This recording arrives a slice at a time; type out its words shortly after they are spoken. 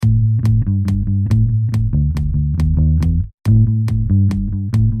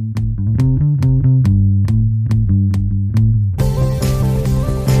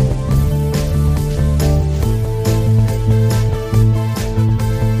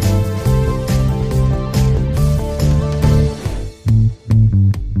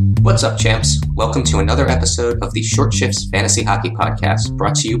What's up, champs? Welcome to another episode of the Short Shifts Fantasy Hockey Podcast,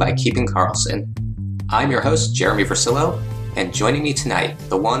 brought to you by Keeping Karlsson. I'm your host, Jeremy Versillo, and joining me tonight,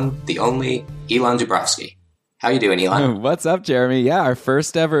 the one, the only, Elon Dubrovsky. How you doing, Elon? What's up, Jeremy? Yeah, our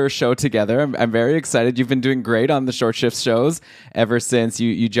first ever show together. I'm very excited. You've been doing great on the Short Shifts shows ever since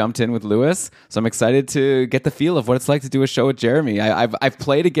you jumped in with Lewis. So I'm excited to get the feel of what it's like to do a show with Jeremy. I've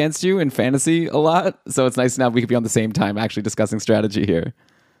played against you in fantasy a lot, so it's nice now we could be on the same time actually discussing strategy here.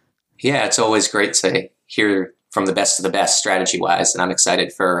 Yeah, it's always great to hear from the best of the best strategy-wise, and I'm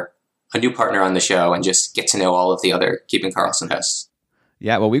excited for a new partner on the show and just get to know all of the other Keeping Karlsson hosts.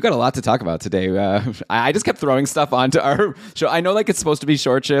 Yeah, well, we've got a lot to talk about today. I just kept throwing stuff onto our show. I know, like, it's supposed to be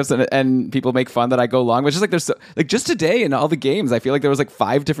short shifts, and people make fun that I go long, but just like there's just today in all the games, I feel like there was like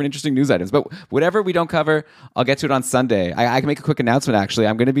 5 different interesting news items. But whatever we don't cover, I'll get to it on Sunday. I can make a quick announcement. Actually,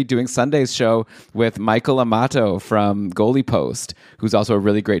 I'm going to be doing Sunday's show with Michael Amato from Goalie Post, who's also a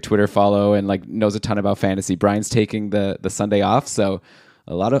really great Twitter follow and like knows a ton about fantasy. Brian's taking the Sunday off, so.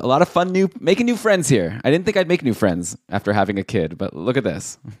 A lot of fun making new friends here. I didn't think I'd make new friends after having a kid, but look at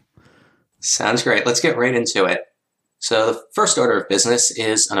this. Sounds great. Let's get right into it. So the first order of business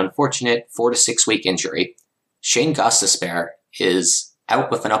is an unfortunate 4 to 6 week injury. Shane Gostisbehere is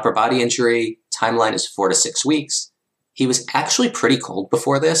out with an upper body injury. Timeline is 4 to 6 weeks. He was actually pretty cold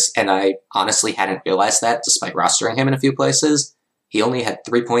before this, and I honestly hadn't realized that despite rostering him in a few places. He only had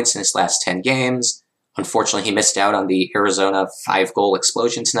 3 points in his last 10 games. Unfortunately, he missed out on the Arizona 5-goal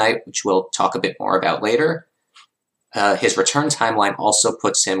explosion tonight, which we'll talk a bit more about later. His return timeline also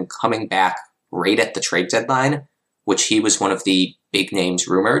puts him coming back right at the trade deadline, which he was one of the big names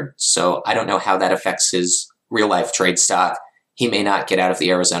rumored. So I don't know how that affects his real-life trade stock. He may not get out of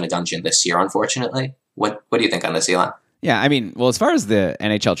the Arizona dungeon this year, unfortunately. What do you think on this, Elon? Yeah, I mean, well, as far as the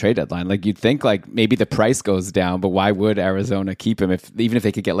NHL trade deadline, like you'd think like maybe the price goes down, but why would Arizona keep him even if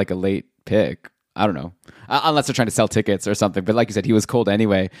they could get like a late pick? I don't know, unless they're trying to sell tickets or something. But like you said, he was cold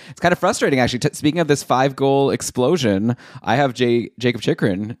anyway. It's kind of frustrating, actually. Speaking of this 5-goal explosion, I have Jakob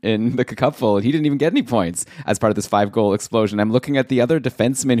Chychrun in the cupful, and he didn't even get any points as part of this 5-goal explosion. I'm looking at the other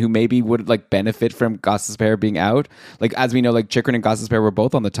defensemen who maybe would like benefit from Gostisbehere being out. Like, as we know, like Chychrun and Gostisbehere were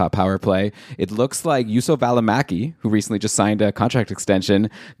both on the top power play. It looks like Juuso Valimaki, who recently just signed a contract extension,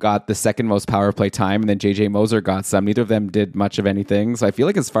 got the second most power play time, and then JJ Moser got some. Neither of them did much of anything. So I feel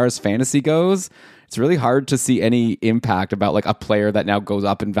like as far as fantasy goes, it's really hard to see any impact about like a player that now goes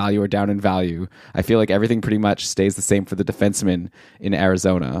up in value or down in value. I feel like everything pretty much stays the same for the defensemen in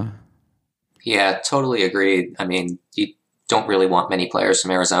Arizona. Yeah, totally agreed. I mean, you don't really want many players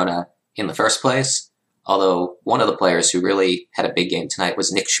from Arizona in the first place. Although one of the players who really had a big game tonight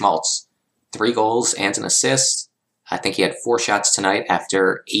was Nick Schmaltz. 3 goals and an assist. I think he had 4 shots tonight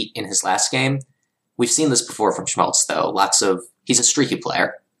after 8 in his last game. We've seen this before from Schmaltz, though. He's a streaky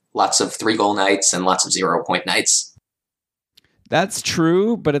player. Lots of 3-goal nights and lots of 0-point nights. That's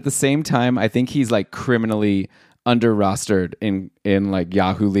true, but at the same time, I think he's like criminally under-rostered in like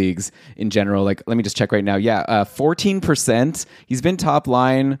Yahoo leagues in general. Like, let me just check right now. Yeah, 14%. He's been top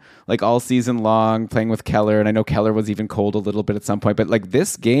line like all season long, playing with Keller, and I know Keller was even cold a little bit at some point, but like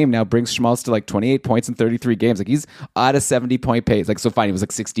this game now brings Schmaltz to like 28 points in 33 games. Like he's at a 70-point pace. Like, so fine, he was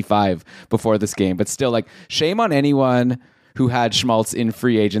like 65 before this game, but still, like, shame on anyone who had Schmaltz in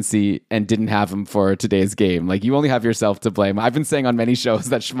free agency and didn't have him for today's game. Like, you only have yourself to blame. I've been saying on many shows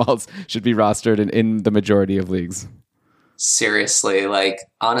that Schmaltz should be rostered in the majority of leagues. Seriously, like,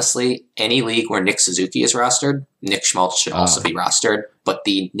 honestly, any league where Nick Suzuki is rostered, Nick Schmaltz should also be rostered, but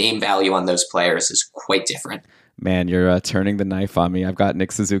the name value on those players is quite different. Man, you're turning the knife on me. I've got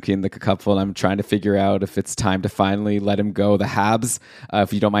Nick Suzuki in the cupful, and I'm trying to figure out if it's time to finally let him go. The Habs,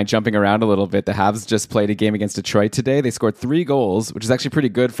 if you don't mind jumping around a little bit, the Habs just played a game against Detroit today. They scored 3 goals, which is actually pretty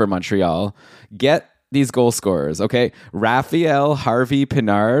good for Montreal. Get these goal scorers, okay? Raphael Harvey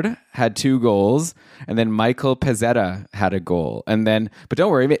Pinard had 2 goals, and then Michael Pezzetta had a goal. And then, but don't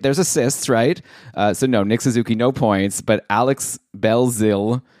worry, there's assists, right? So no, Nick Suzuki, no points, but Alex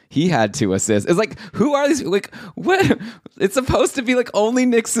Belzil, he had 2 assists. It's like, who are these? Like, what? It's supposed to be like only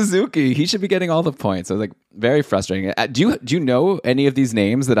Nick Suzuki. He should be getting all the points. So it's like very frustrating. Do you know any of these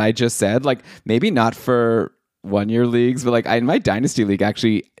names that I just said? Like, maybe not for 1-year leagues, but like in my dynasty league,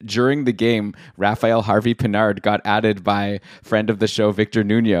 actually during the game, Raphael Harvey Pinard got added by friend of the show Victor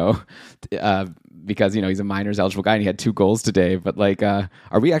Nuno, because, you know, he's a minors eligible guy and he had 2 goals today. But like, are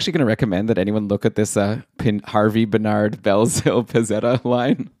we actually going to recommend that anyone look at this Harvey Pinard Belzil Pezzetta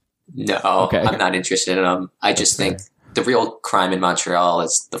line? No, okay. I'm not interested in them. I just think the real crime in Montreal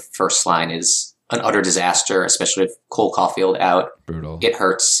is the first line is an utter disaster, especially with Cole Caulfield out. Brutal. It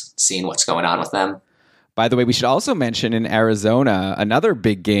hurts seeing what's going on with them. By the way, we should also mention in Arizona, another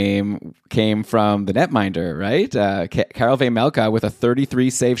big game came from the netminder, right? Karel Vejmelka with a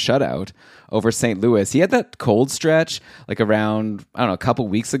 33-save shutout over St. Louis. He had that cold stretch like around, I don't know, a couple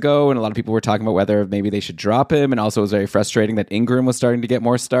weeks ago, and a lot of people were talking about whether maybe they should drop him, and also it was very frustrating that Ingram was starting to get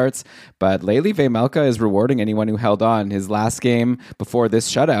more starts. But lately, Vejmelka is rewarding anyone who held on. His last game before this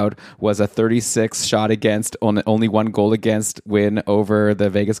shutout was a 36 shot against, only one goal against win over the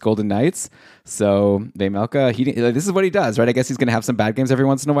Vegas Golden Knights. So Vejmelka, this is what he does, right? I guess he's going to have some bad games every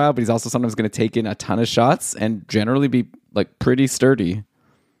once in a while, but he's also sometimes going to take in a ton of shots and generally be like pretty sturdy.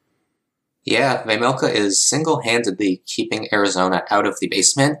 Yeah, Vejmelka is single-handedly keeping Arizona out of the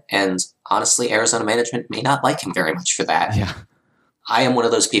basement, and honestly, Arizona management may not like him very much for that. Yeah. I am one of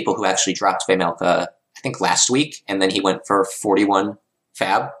those people who actually dropped Vejmelka, I think, last week, and then he went for 41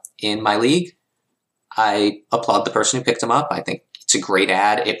 fab in my league. I applaud the person who picked him up. I think it's a great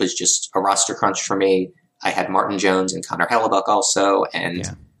ad. It was just a roster crunch for me. I had Martin Jones and Connor Hellebuck also,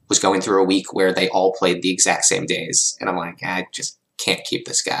 and was going through a week where they all played the exact same days, and I'm like, I just can't keep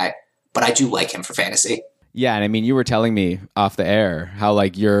this guy. But I do like him for fantasy. Yeah, and I mean, you were telling me off the air how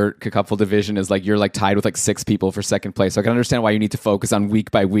like your couple division is like you're like tied with like 6 people for second place. So I can understand why you need to focus on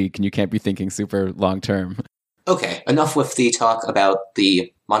week by week, and you can't be thinking super long term. Okay, enough with the talk about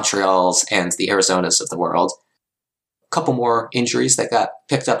the Montreals and the Arizonas of the world. A couple more injuries that got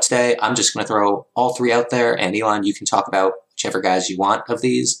picked up today. I'm just going to throw all 3 out there, and Elon, you can talk about whichever guys you want of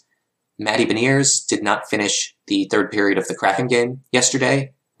these. Matty Beniers did not finish the third period of the Kraken game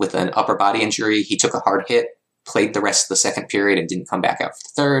yesterday with an upper body injury. He took a hard hit, played the rest of the second period, and didn't come back out for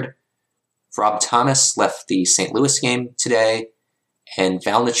the third. Rob Thomas left the St. Louis game today, and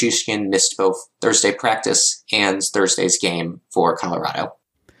Val Nichushkin missed both Thursday practice and Thursday's game for Colorado.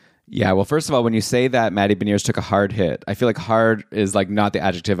 Yeah, well, first of all, when you say that Matty Beniers took a hard hit, I feel like hard is like not the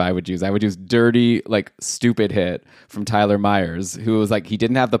adjective I would use. I would use dirty, like stupid hit from Tyler Myers, who was like, he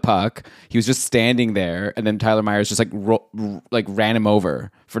didn't have the puck. He was just standing there, and then Tyler Myers just like ran him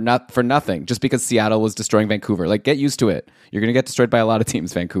over for nothing, just because Seattle was destroying Vancouver. Like, get used to it. You're going to get destroyed by a lot of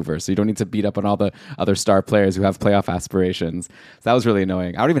teams, Vancouver, so you don't need to beat up on all the other star players who have playoff aspirations. So that was really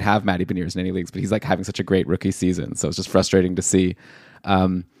annoying. I don't even have Matty Beniers in any leagues, but he's like having such a great rookie season, so it's just frustrating to see.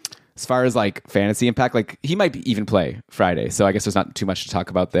 As far as like fantasy impact, like he might even play Friday, so I guess there's not too much to talk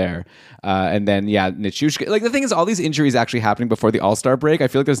about there. And then Nichushkin. Like the thing is, all these injuries actually happening before the All-Star break. I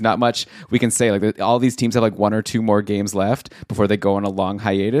feel like there's not much we can say. Like all these teams have like 1 or 2 more games left before they go on a long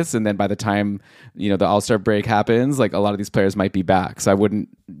hiatus, and then by the time the All-Star break happens, like a lot of these players might be back. So I wouldn't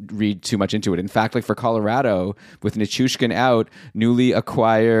read too much into it. In fact, like for Colorado, with Nichushkin out, newly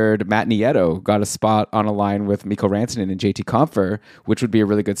acquired Matt Nieto got a spot on a line with Mikko Rantanen and JT Compher, which would be a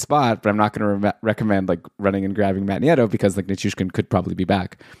really good spot. But I'm not going to recommend like running and grabbing Matt Nieto because like Nichushkin could probably be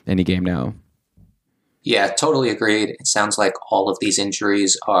back any game now. Yeah, totally agreed. It sounds like all of these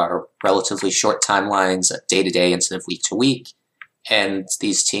injuries are relatively short timelines, day to day instead of week to week. And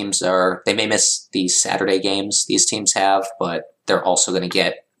these teams they may miss the Saturday games these teams have, but they're also going to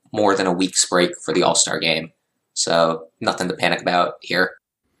get more than a week's break for the All-Star game. So nothing to panic about here.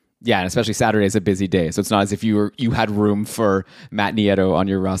 Yeah, and especially Saturday is a busy day, so it's not as if you had room for Matt Nieto on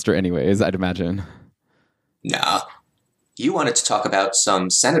your roster anyways, I'd imagine. Nah. You wanted to talk about some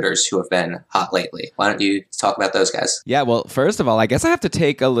Senators who have been hot lately. Why don't you talk about those guys? Yeah, well, first of all, I guess I have to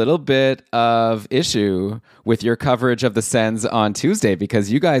take a little bit of issue with your coverage of the Sens on Tuesday,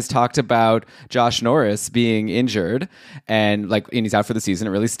 because you guys talked about Josh Norris being injured and he's out for the season.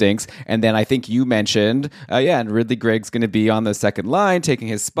 It really stinks. And then I think you mentioned, and Ridley Gregg's going to be on the second line, taking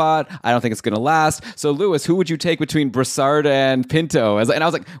his spot. I don't think it's going to last. So, Lewis, who would you take between Brassard and Pinto? And I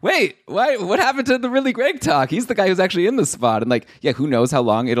was like, wait, what happened to the Ridley Gregg talk? He's the guy who's actually in the spot. And who knows how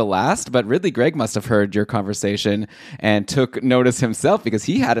long it'll last, but Ridley Gregg must have heard your conversation and took notice himself, because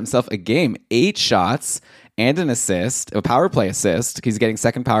he had himself a game, 8 shots and an assist, a power play assist. He's getting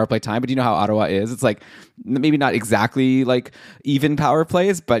second power play time, but you know how Ottawa is. It's like maybe not exactly like even power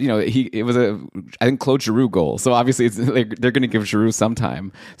plays, but it was I think Claude Giroux goal. So obviously it's like they're going to give Giroux some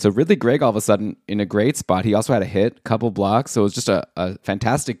time. So Ridley Gregg all of a sudden in a great spot. He also had a hit, couple blocks. So it was just a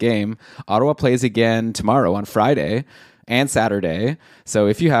fantastic game. Ottawa plays again tomorrow on Friday and Saturday. So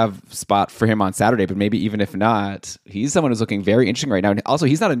if you have spot for him on Saturday, but maybe even if not, he's someone who's looking very interesting right now. And also,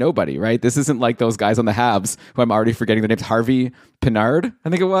 he's not a nobody, right? This isn't like those guys on the Habs who I'm already forgetting their names. Harvey Pinard, I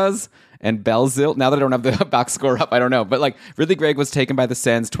think it was, and Belzil. Now that I don't have the box score up, I don't know. But Ridley Gregg was taken by the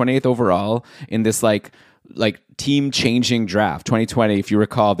Sens 28th overall in this like team-changing draft. 2020, if you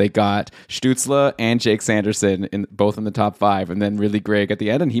recall, they got Stützle and Jake Sanderson both in the top 5, and then Ridley Gregg at the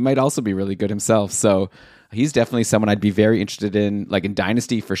end, and he might also be really good himself. So he's definitely someone I'd be very interested in, like in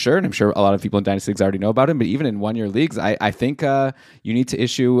Dynasty for sure. And I'm sure a lot of people in Dynasty leagues already know about him, but even in 1-year leagues, I think you need to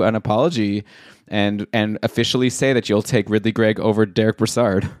issue an apology and officially say that you'll take Ridley Gregg over Derek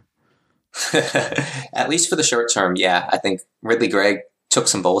Brassard. At least for the short term, yeah. I think Ridley Gregg took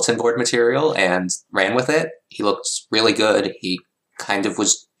some bulletin board material and ran with it. He looked really good. He kind of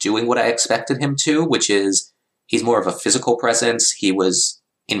was doing what I expected him to, which is he's more of a physical presence. He was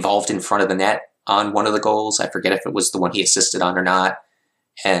involved in front of the net on one of the goals. I forget if it was the one he assisted on or not,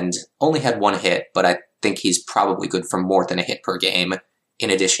 and only had one hit, but I think he's probably good for more than a hit per game, in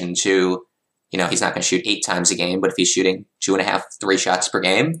addition to, he's not going to shoot 8 times a game, but if he's shooting 2.5, 3 shots per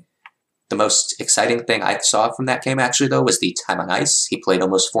game. The most exciting thing I saw from that game, actually, though, was the time on ice. He played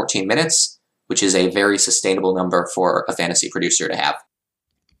almost 14 minutes, which is a very sustainable number for a fantasy producer to have.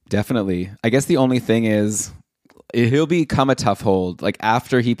 Definitely. I guess the only thing is he'll become a tough hold. Like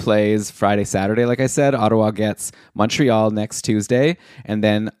after he plays Friday, Saturday, like I said, Ottawa gets Montreal next Tuesday, and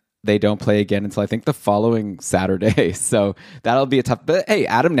then they don't play again until I think the following Saturday. So that'll be a tough, but hey,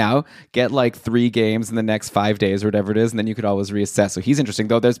 Adam now get like 3 games in the next 5 days or whatever it is. And then you could always reassess. So he's interesting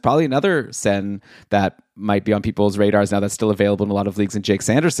though. There's probably another Sen that might be on people's radars now that's still available in a lot of leagues, and Jake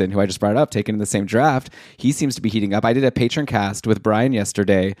Sanderson, who I just brought up, taken in the same draft. He seems to be heating up. I did a patron cast with Brian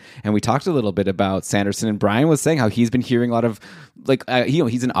yesterday, and we talked a little bit about Sanderson, and Brian was saying how he's been hearing a lot of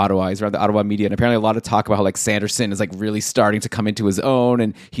he's in Ottawa, he's around the Ottawa media, and apparently a lot of talk about how like Sanderson is like really starting to come into his own,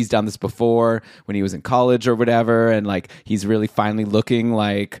 and he's done this before when he was in college or whatever, and like he's really finally looking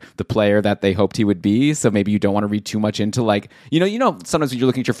like the player that they hoped he would be. So maybe you don't want to read too much into like, sometimes when you're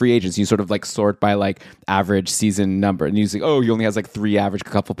looking at your free agents, you sort of like sort by like average season number, and you think, oh, he only has like 3 average,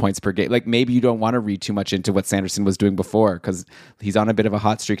 couple points per game. Like maybe you don't want to read too much into what Sanderson was doing before, because he's on a bit of a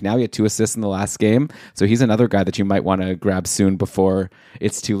hot streak now. He had 2 assists in the last game, so he's another guy that you might want to grab soon before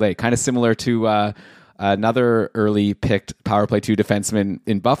it's too late. Kind of similar to another early picked power play 2 defenseman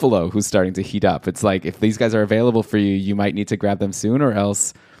in Buffalo who's starting to heat up. It's like if these guys are available for you, you might need to grab them soon, or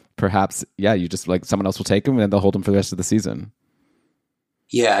else perhaps you just like someone else will take them and then they'll hold them for the rest of the season.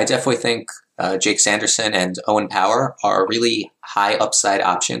 Yeah, I definitely think Jake Sanderson and Owen Power are really high upside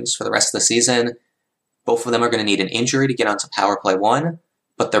options for the rest of the season. Both of them are going to need an injury to get onto power play 1,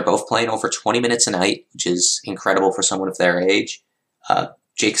 but they're both playing over 20 minutes a night, which is incredible for someone of their age.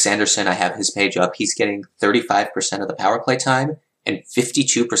 Jake Sanderson, I have his page up. He's getting 35% of the power play time and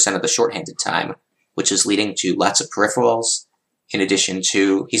 52% of the shorthanded time, which is leading to lots of peripherals. In addition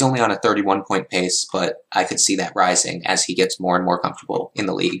to, he's only on a 31-point pace, but I could see that rising as he gets more and more comfortable in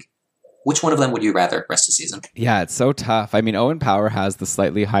the league. Which one of them would you rather rest of the season? Yeah, it's so tough. I mean, Owen Power has the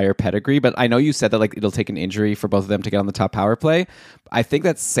slightly higher pedigree, but I know you said that like it'll take an injury for both of them to get on the top power play. I think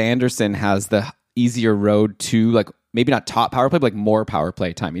that Sanderson has the easier road to like maybe not top power play, but like more power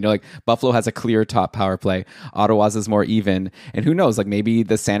play time. Like Buffalo has a clear top power play. Ottawa's is more even. And who knows, like maybe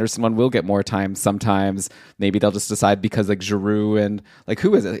the Sanderson one will get more time sometimes. Maybe they'll just decide because like Giroux and like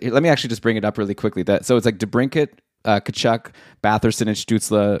who is it? Let me actually just bring it up really quickly. So it's like DeBrincat, Kachuk, Batherson, and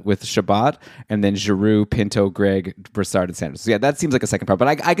Stützle with Shabbat, and then Giroux, Pinto, Gregg, Brassard, and Sanderson. So yeah, that seems like a second part, but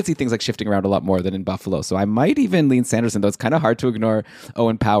I could see things like shifting around a lot more than in Buffalo. So I might even lean Sanderson, though it's kind of hard to ignore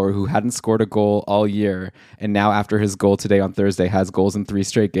Owen Power, who hadn't scored a goal all year, and now after his goal today on Thursday has goals in 3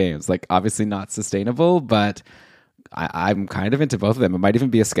 straight games. Like obviously not sustainable, but I'm kind of into both of them. It might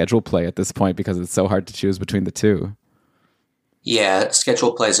even be a schedule play at this point because it's so hard to choose between the two. Yeah,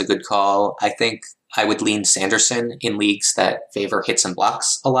 schedule play is a good call. I think I would lean Sanderson in leagues that favor hits and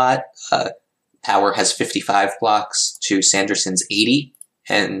blocks a lot. Power has 55 blocks to Sanderson's 80,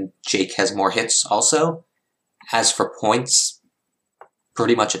 and Jake has more hits also. As for points,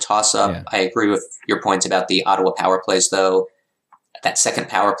 pretty much a toss-up. Yeah. I agree with your points about the Ottawa power plays, though. That second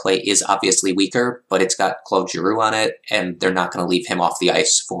power play is obviously weaker, but it's got Claude Giroux on it, and they're not going to leave him off the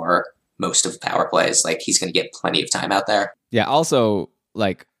ice for most of the power plays. Like, he's going to get plenty of time out there. Yeah, also,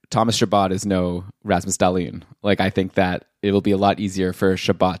 like, Thomas Chabot is no Rasmus Dahlin. Like, I think that it will be a lot easier for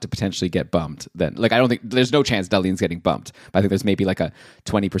Chabot to potentially get bumped than, like, I don't think there's no chance Dahlin's getting bumped, but I think there's maybe like a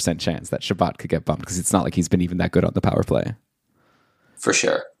 20% chance that Chabot could get bumped because it's not like he's been even that good on the power play. For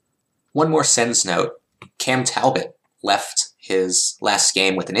sure. One more Sens note. Cam Talbot left his last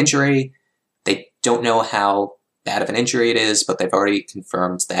game with an injury. They don't know how bad of an injury it is, but they've already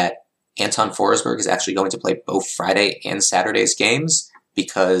confirmed that Anton Forsberg is actually going to play both Friday and Saturday's games,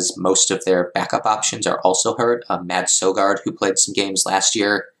 because most of their backup options are also hurt. Mads Søgaard, who played some games last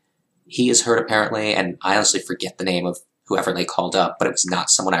year, he is hurt apparently, and I honestly forget the name of whoever they called up, but it was not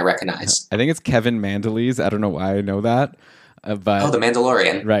someone I recognize. I think it's Kevin Mandolese. I don't know why I know that. But The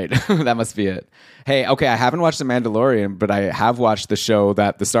Mandalorian. Right. That must be it. Hey, okay, I haven't watched The Mandalorian, but I have watched the show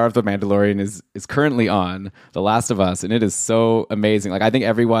that the star of The Mandalorian is currently on, The Last of Us, and it is so amazing. Like, I think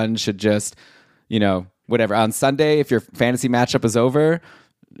everyone should just, whatever. On Sunday, if your fantasy matchup is over,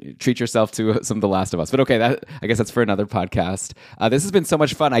 treat yourself to some of The Last of Us. But okay, I guess that's for another podcast. This has been so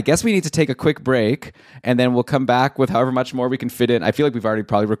much fun. I guess we need to take a quick break, and then we'll come back with however much more we can fit in. I feel like we've already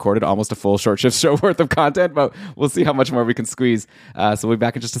probably recorded almost a full Short Shift show worth of content, but we'll see how much more we can squeeze. So we'll be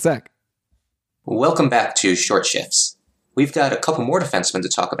back in just a sec. Welcome back to Short Shifts. We've got a couple more defensemen to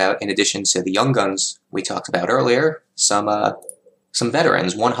talk about in addition to the young guns we talked about earlier. Some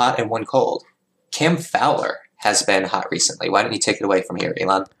veterans, one hot and one cold. Cam Fowler has been hot recently. Why don't you take it away from here,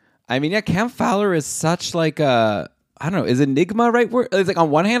 Elon? I mean, yeah, Cam Fowler is such like a, I don't know, is enigma right word? It's like on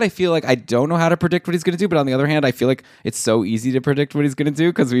one hand, I feel like I don't know how to predict what he's going to do, but on the other hand, I feel like it's so easy to predict what he's going to do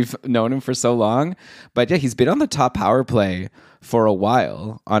because we've known him for so long. But yeah, he's been on the top power play for a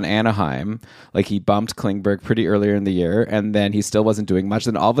while on Anaheim. Like he bumped Klingberg pretty earlier in the year, and then he still wasn't doing much.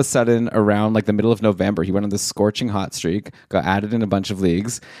 Then all of a sudden, around like the middle of November, he went on this scorching hot streak, got added in a bunch of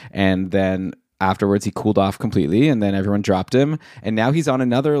leagues, and then afterwards he cooled off completely, and then everyone dropped him, and now he's on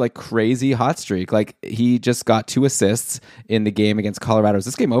another like crazy hot streak. Like he just got 2 assists in the game against Colorado. Is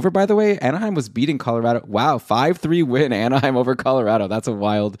this game over, by the way? Anaheim was beating Colorado. Wow, 5-3 win, Anaheim over Colorado. That's a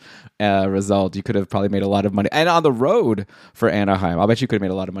wild result. You could have probably made a lot of money, and on the road for Anaheim, I'll bet you could have made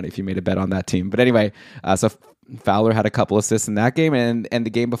a lot of money if you made a bet on that team. But anyway, so Fowler had a couple assists in that game, and the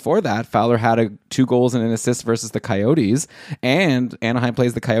game before that, Fowler had 2 goals and an assist versus the Coyotes, and Anaheim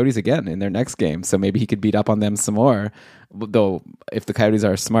plays the Coyotes again in their next game, so maybe he could beat up on them some more. Though, if the Coyotes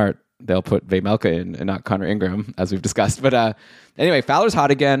are smart, they'll put Vejmelka in and not Connor Ingram, as we've discussed. But anyway, Fowler's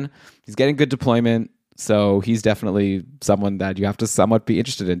hot again. He's getting good deployment, so he's definitely someone that you have to somewhat be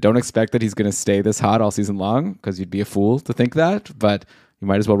interested in. Don't expect that he's going to stay this hot all season long, because you'd be a fool to think that, but you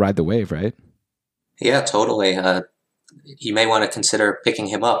might as well ride the wave, right? Yeah, totally. You may want to consider picking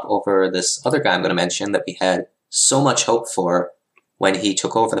him up over this other guy I'm going to mention that we had so much hope for when he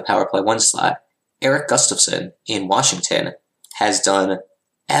took over the power play 1 slot. Erik Gustafsson in Washington has done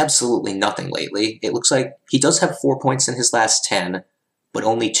absolutely nothing lately. It looks like he does have 4 points in his last 10, but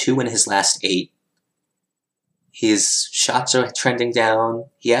only 2 in his last 8. His shots are trending down.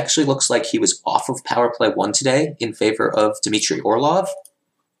 He actually looks like he was off of power play 1 today in favor of Dmitry Orlov.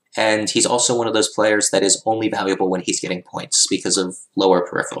 And he's also one of those players that is only valuable when he's getting points because of lower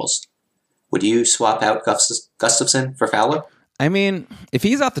peripherals. Would you swap out Gustafsson for Fowler? I mean, if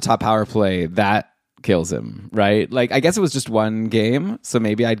he's off the top power play, that kills him, right? Like, I guess it was just 1 game, so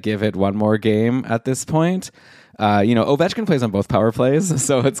maybe I'd give it 1 more game at this point. Ovechkin plays on both power plays,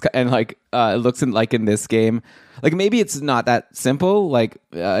 so it's, and like it looks like in this game, like maybe it's not that simple. Like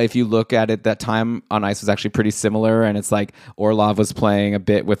if you look at it, that time on ice was actually pretty similar, and it's like Orlov was playing a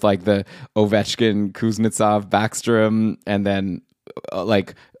bit with like the Ovechkin, Kuznetsov, Backstrom, and then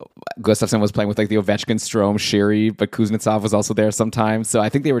like Gustafsson was playing with like the Ovechkin, Strome, Sheary, but Kuznetsov was also there sometimes. So I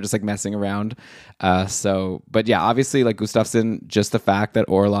think they were just like messing around. But yeah, obviously like Gustafsson, just the fact that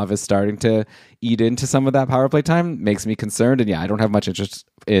Orlov is starting to eat into some of that power play time makes me concerned. And yeah, I don't have much interest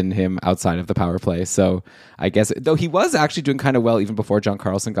in him outside of the power play. So I guess, though he was actually doing kind of well even before John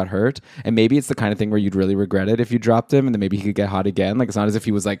Carlson got hurt. And maybe it's the kind of thing where you'd really regret it if you dropped him, and then maybe he could get hot again. Like it's not as if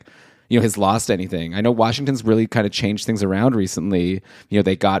he was like, has lost anything. I know Washington's really kind of changed things around recently.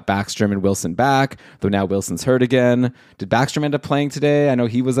 They got Backstrom and Wilson back, though now Wilson's hurt again. Did Backstrom end up playing today? I know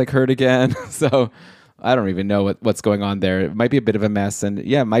he was like hurt again. So I don't even know what's going on there. It might be a bit of a mess, and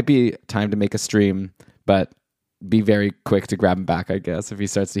yeah, it might be time to make a stream, but be very quick to grab him back, I guess, if he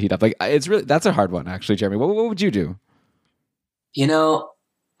starts to heat up. Like that's a hard one, actually, Jeremy. What would you do?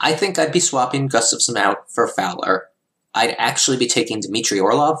 I think I'd be swapping Gustafsson out for Fowler. I'd actually be taking Dmitry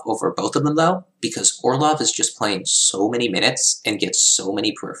Orlov over both of them, though, because Orlov is just playing so many minutes and gets so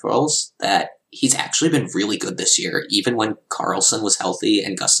many peripherals that he's actually been really good this year. Even when Carlson was healthy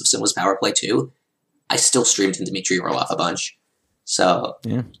and Gustafsson was power play too, I still streamed in Dmitry Orlov a bunch. So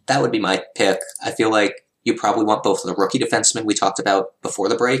That would be my pick. I feel like you probably want both the rookie defensemen we talked about before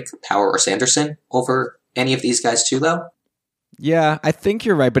the break, Power or Sanderson, over any of these guys too, though. Yeah, I think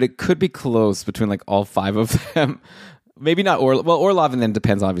you're right, but it could be close between like all 5 of them. Maybe not Orlov, and then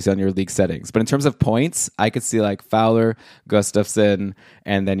depends obviously on your league settings. But in terms of points, I could see like Fowler, Gustafsson,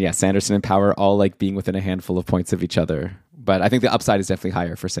 and then Sanderson and Power all like being within a handful of points of each other. But I think the upside is definitely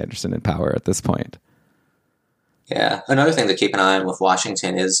higher for Sanderson and Power at this point. Yeah, another thing to keep an eye on with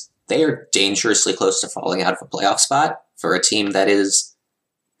Washington is they are dangerously close to falling out of a playoff spot for a team that is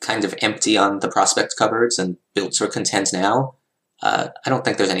kind of empty on the prospect cupboards and built to contend now. I don't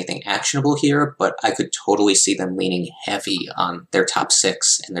think there's anything actionable here, but I could totally see them leaning heavy on their top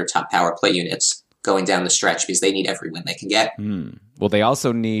 6 and their top power play units going down the stretch because they need every win they can get. Well, they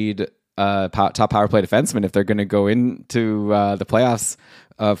also need top power play defenseman if they're going to go into the playoffs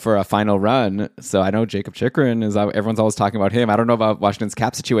for a final run. So I know Jacob Chychrun everyone's always talking about him. I don't know about Washington's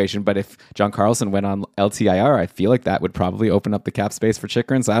cap situation, but if John Carlson went on LTIR, I feel like that would probably open up the cap space for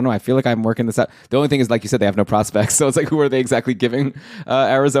Chychrun. So I don't know. I feel like I'm working this out. The only thing is, like you said, they have no prospects. So it's like, who are they exactly giving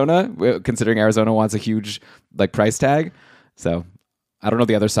Arizona? Considering Arizona wants a huge price tag. So I don't know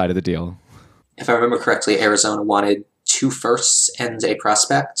the other side of the deal. If I remember correctly, Arizona wanted 2 firsts and a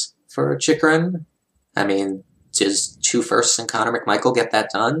prospect for Chychrun. I mean, does 2 firsts and Connor McMichael get that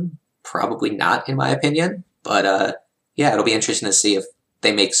done? Probably not, in my opinion. But yeah, it'll be interesting to see if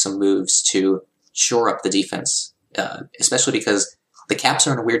they make some moves to shore up the defense, especially because the Caps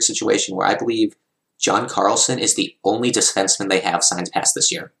are in a weird situation where I believe John Carlson is the only defenseman they have signed past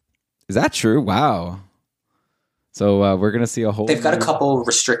this year. Is that true? Wow. So we're going to see a whole... They've got a couple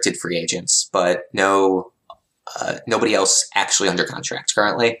restricted free agents, but nobody else actually under contract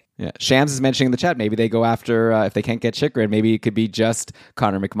currently. Yeah, Shams is mentioning in the chat, maybe they go after, if they can't get Chychrun, maybe it could be just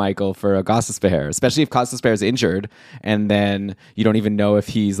Connor McMichael for Gostisbehere, especially if Gostisbehere is injured, and then you don't even know if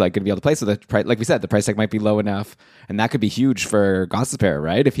he's going to be able to play. So like we said, the price tag might be low enough, and that could be huge for Gostisbehere,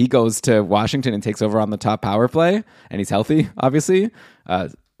 right? If he goes to Washington and takes over on the top power play, and he's healthy, obviously.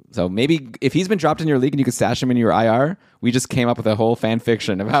 So maybe if he's been dropped in your league and you could stash him in your IR, we just came up with a whole fan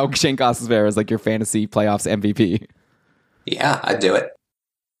fiction of how Shane Gostisbehere is your fantasy playoffs MVP. Yeah, I'd do it.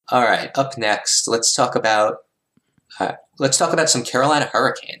 All right, up next, let's talk about some Carolina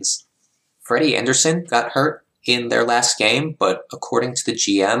Hurricanes. Freddie Anderson got hurt in their last game, but according to the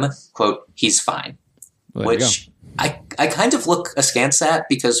GM, quote, he's fine. Well, which I kind of look askance at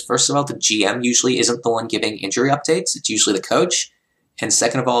because, first of all, the GM usually isn't the one giving injury updates. It's usually the coach. And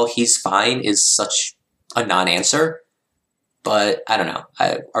second of all, he's fine is such a non-answer. But I don't know.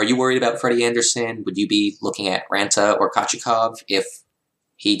 Are you worried about Freddie Anderson? Would you be looking at Ranta or Kochikov if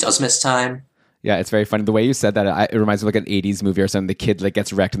he does miss time? Yeah, it's very funny. The way you said that, it reminds me of an 80s movie or something. The kid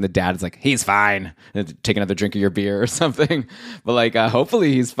gets wrecked and the dad is like, he's fine. And take another drink of your beer or something. But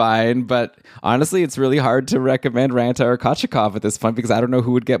hopefully he's fine. But honestly, it's really hard to recommend Ranta or Kochikov at this point because I don't know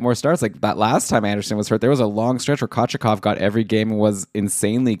who would get more starts. That last time Anderson was hurt, there was a long stretch where Kochikov got every game and was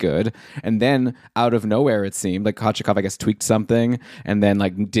insanely good. And then out of nowhere, it seemed Kochikov, I guess, tweaked something and then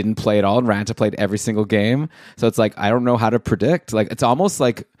didn't play at all. And Ranta played every single game. So it's I don't know how to predict. It's almost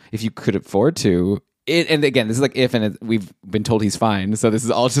if you could afford to, and again, this is if, and we've been told he's fine, so this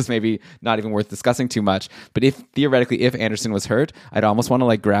is all just maybe not even worth discussing too much. But if Anderson was hurt, I'd almost want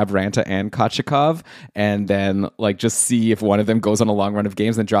to grab Ranta and Kochikov, and then just see if one of them goes on a long run of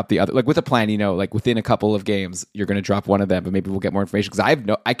games, and then drop the other. With a plan, within a couple of games, you're going to drop one of them, but maybe we'll get more information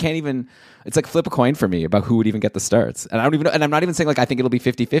because I can't even. It's flip a coin for me about who would even get the starts, and I don't even know. And I'm not even saying I think it'll be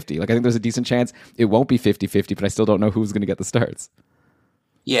 50-50. I think there's a decent chance it won't be 50-50, but I still don't know who's going to get the starts.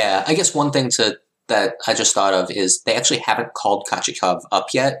 Yeah, I guess one thing that I just thought of is they actually haven't called Kochikov up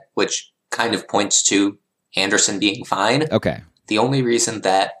yet, which kind of points to Anderson being fine. Okay. The only reason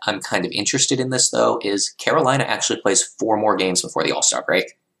that I'm kind of interested in this, though, is Carolina actually plays 4 more games before the All-Star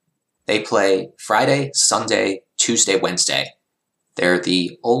break. They play Friday, Sunday, Tuesday, Wednesday. They're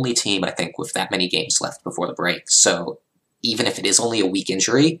the only team, I think, with that many games left before the break. So even if it is only a week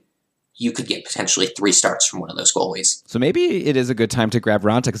injury, you could get potentially 3 starts from one of those goalies. So maybe it is a good time to grab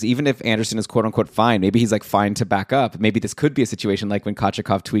Ranta because even if Anderson is quote unquote fine, maybe he's fine to back up. Maybe this could be a situation like when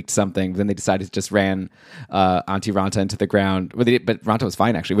Kochikov tweaked something, then they decided to just ran Antti Ranta into the ground. But Ranta was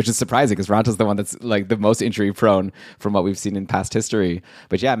fine actually, which is surprising because Ranta's the one that's the most injury prone from what we've seen in past history.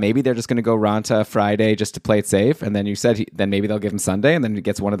 But yeah, maybe they're just going to go Ranta Friday just to play it safe, and then you said then maybe they'll give him Sunday, and then he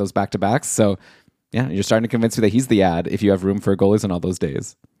gets one of those back to backs. So yeah, you're starting to convince me that he's the ad if you have room for goalies on all those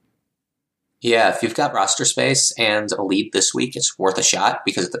days. Yeah, if you've got roster space and a lead this week, it's worth a shot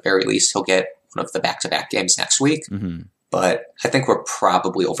because at the very least he'll get one of the back-to-back games next week. Mm-hmm. But I think we're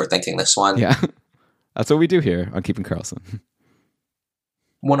probably overthinking this one. Yeah, that's what we do here on Keeping Karlsson.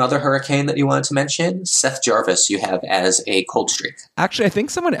 One other Hurricane that you wanted to mention, Seth Jarvis, you have as a cold streak. Actually, I think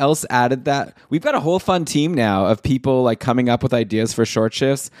someone else added that. We've got a whole fun team now of people coming up with ideas for short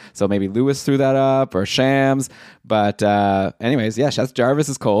shifts. So maybe Lewis threw that up or Shams. But anyways, yeah, Seth Jarvis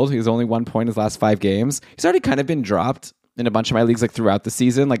is cold. He's only 1 point in his last 5 games. He's already kind of been dropped in a bunch of my leagues throughout the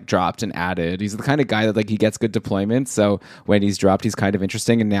season, dropped and added. He's the kind of guy that he gets good deployment. So when he's dropped, he's kind of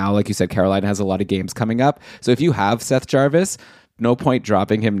interesting. And now, like you said, Carolina has a lot of games coming up. So if you have Seth Jarvis, no point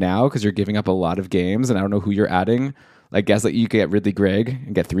dropping him now because you're giving up a lot of games, and I don't know who you're adding. I guess you could get Ridley Gregg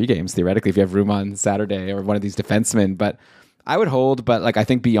and get 3 games theoretically if you have room on Saturday or one of these defensemen. But I would hold, but like I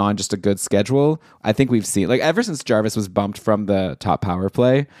think beyond just a good schedule, I think we've seen like ever since Jarvis was bumped from the top power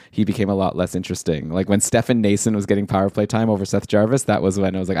play, he became a lot less interesting. Like when Stefan Nason was getting power play time over Seth Jarvis, that was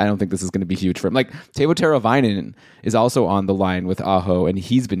when I was like, I don't think this is going to be huge for him. Like Teuvo Teravainen is also on the line with Aho, and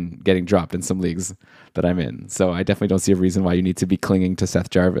he's been getting dropped in some leagues that I'm in. So I definitely don't see a reason why you need to be clinging to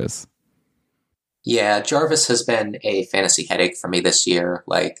Seth Jarvis. Yeah, Jarvis has been a fantasy headache for me this year.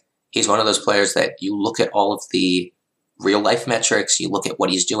 Like he's one of those players that you look at all of the real life metrics, you look at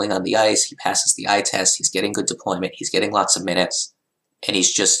what he's doing on the ice, he passes the eye test, he's getting good deployment, he's getting lots of minutes, and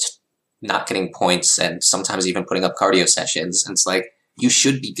he's just not getting points and sometimes even putting up cardio sessions. And it's like, you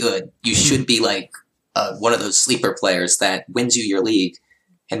should be good. You should be like one of those sleeper players that wins you your league.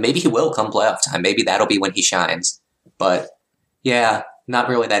 And maybe he will come playoff time. Maybe that'll be when he shines. But yeah, not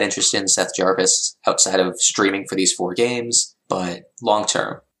really that interested in Seth Jarvis outside of streaming for these 4 games, but long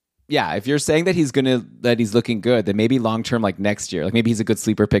term. Yeah, if you're saying that he's looking good, then maybe long term, like next year, like maybe he's a good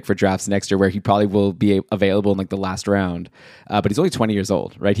sleeper pick for drafts next year, where he probably will be available in like the last round. But he's only 20 years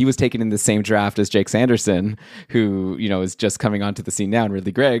old, right? He was taken in the same draft as Jake Sanderson, who is just coming onto the scene now, and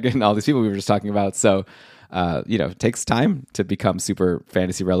Ridley Gregg and all these people we were just talking about. So, it takes time to become super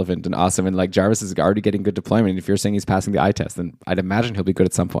fantasy relevant and awesome. And like Jarvis is already getting good deployment. And if you're saying he's passing the eye test, then I'd imagine he'll be good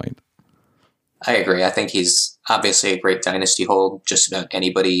at some point. I agree. I think he's obviously a great dynasty hold. Just about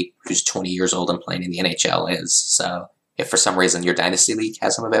anybody who's 20 years old and playing in the NHL is. So if for some reason your dynasty league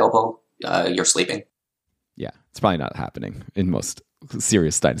has him available, you're sleeping. Yeah, it's probably not happening in most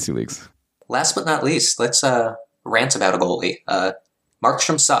serious dynasty leagues. Last but not least, let's rant about a goalie.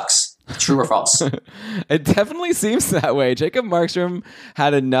 Markstrom sucks. True or false? It definitely seems that way. Jacob Markstrom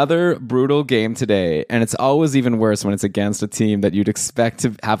had another brutal game today, and it's always even worse when it's against a team that you'd expect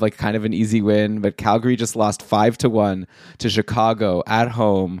to have like kind of an easy win. But Calgary just lost 5-1 to Chicago at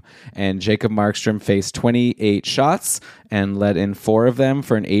home, and Jacob Markstrom faced 28 shots and let in 4 of them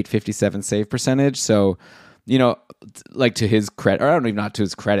for an .857 save percentage. So, like to his credit, or I don't even not to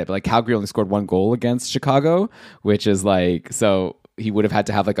his credit, but like Calgary only scored 1 goal against Chicago, which is like so. He would have had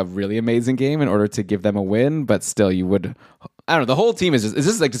to have like a really amazing game in order to give them a win, but still you would, I don't know, the whole team is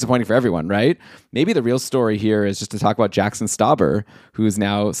just like disappointing for everyone, right? Maybe the real story here is just to talk about Jackson Stauber, who's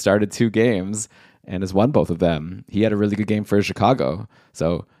now started 2 games and has won both of them. He had a really good game for Chicago.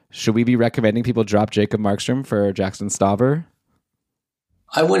 So should we be recommending people drop Jacob Markstrom for Jackson Stauber?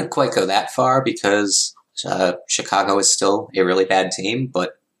 I wouldn't quite go that far because Chicago is still a really bad team,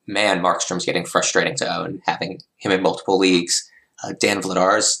 but man, Markstrom's getting frustrating to own, having him in multiple leagues. Dan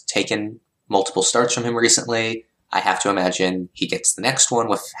Vladar's taken multiple starts from him recently. I have to imagine he gets the next one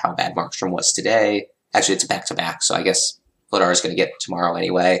with how bad Markstrom was today. Actually, it's a back-to-back, so I guess Vladar is going to get tomorrow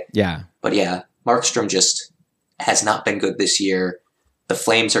anyway. Yeah. But yeah, Markstrom just has not been good this year. The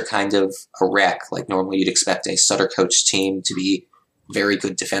Flames are kind of a wreck. Like normally you'd expect a Sutter-coached team to be very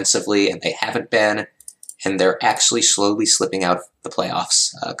good defensively, and they haven't been. And they're actually slowly slipping out of the playoffs.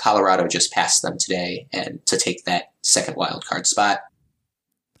 Colorado just passed them today, and to take that second wild card spot.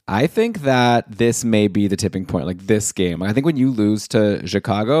 I think that this may be the tipping point, like this game. I think when you lose to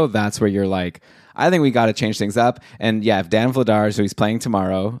Chicago, that's where you're like, I think we got to change things up. And yeah, if Dan Vladar, so he's playing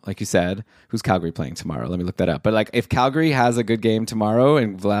tomorrow, like you said, who's Calgary playing tomorrow? Let me look that up. But like if Calgary has a good game tomorrow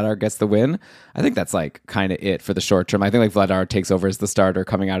and Vladar gets the win, I think that's like kind of it for the short term. I think like Vladar takes over as the starter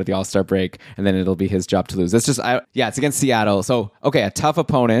coming out of the All-Star break, and then it'll be his job to lose. It's just, it's against Seattle. So, okay, a tough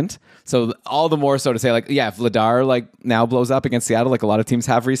opponent. So all the more so to say like, yeah, if Vladar like now blows up against Seattle, like a lot of teams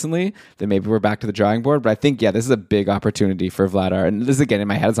have recently, then maybe we're back to the drawing board. But I think, yeah, this is a big opportunity for Vladar. And this is again in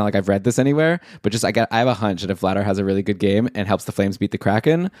my head, it's not like I've read this anywhere, but just I have a hunch that if Vladar has a really good game and helps the Flames beat the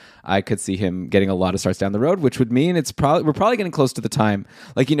Kraken, I could see him getting a lot of starts down the road, which would mean we're probably getting close to the time.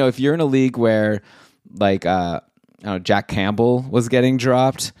 Like, if you're in a league where like I don't know, Jack Campbell was getting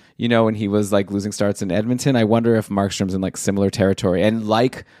dropped, and he was like losing starts in Edmonton, I wonder if Markstrom's in like similar territory. And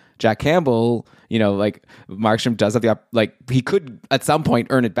like Jack Campbell, like Markstrom does have he could at some point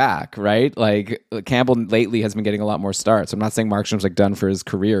earn it back, right? Like Campbell lately has been getting a lot more starts. I'm not saying Markstrom's like done for his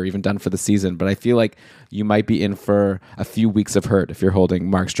career, even done for the season, but I feel like you might be in for a few weeks of hurt if you're holding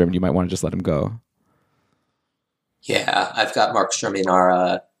Markstrom. You might want to just let him go. Yeah, I've got Markstrom in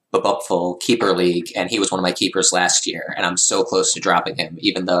our Babupful keeper league, and he was one of my keepers last year, and I'm so close to dropping him,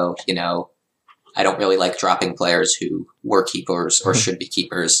 even though, I don't really like dropping players who were keepers or should be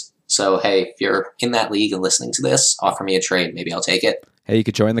keepers. So, hey, if you're in that league and listening to this, offer me a trade. Maybe I'll take it. Hey, you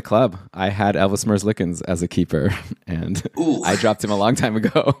could join the club. I had Elvis Merzlikins as a keeper, and I dropped him a long time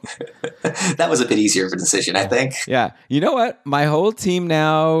ago. That was a bit easier of a decision, I think. Yeah. You know what? My whole team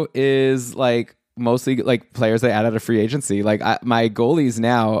now is like mostly like players I add out of free agency. Like my goalies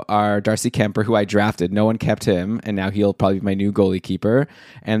now are Darcy Kemper, who I drafted. No one kept him, and now he'll probably be my new goalie keeper.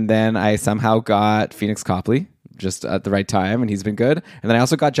 And then I somehow got Phoenix Copley just at the right time, and he's been good. And then I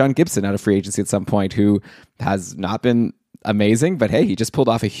also got John Gibson out of free agency at some point, who has not been amazing, but hey, he just pulled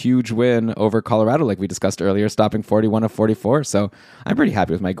off a huge win over Colorado, like we discussed earlier, stopping 41 of 44. So I'm pretty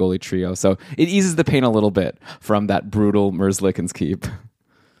happy with my goalie trio. So it eases the pain a little bit from that brutal Merzlikins keep.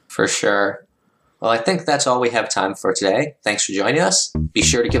 For sure. Well, I think that's all we have time for today. Thanks for joining us. Be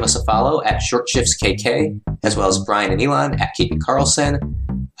sure to give us a follow at Short Shifts KK, as well as Brian and Elon at Keeping Carlson.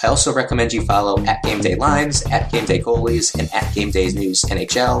 I also recommend you follow at Game Day Lines, at Game Day Goalies, and at Game Day News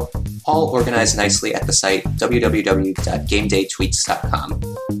NHL, all organized nicely at the site www.gamedaytweets.com.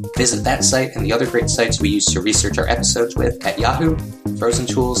 Visit that site and the other great sites we use to research our episodes with at Yahoo, Frozen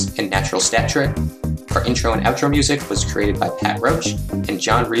Tools, and Natural Stat Trick. Our intro and outro music was created by Pat Roach, and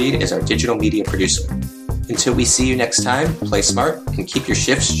John Reed is our digital media producer. Until we see you next time, play smart and keep your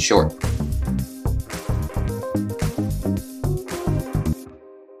shifts short.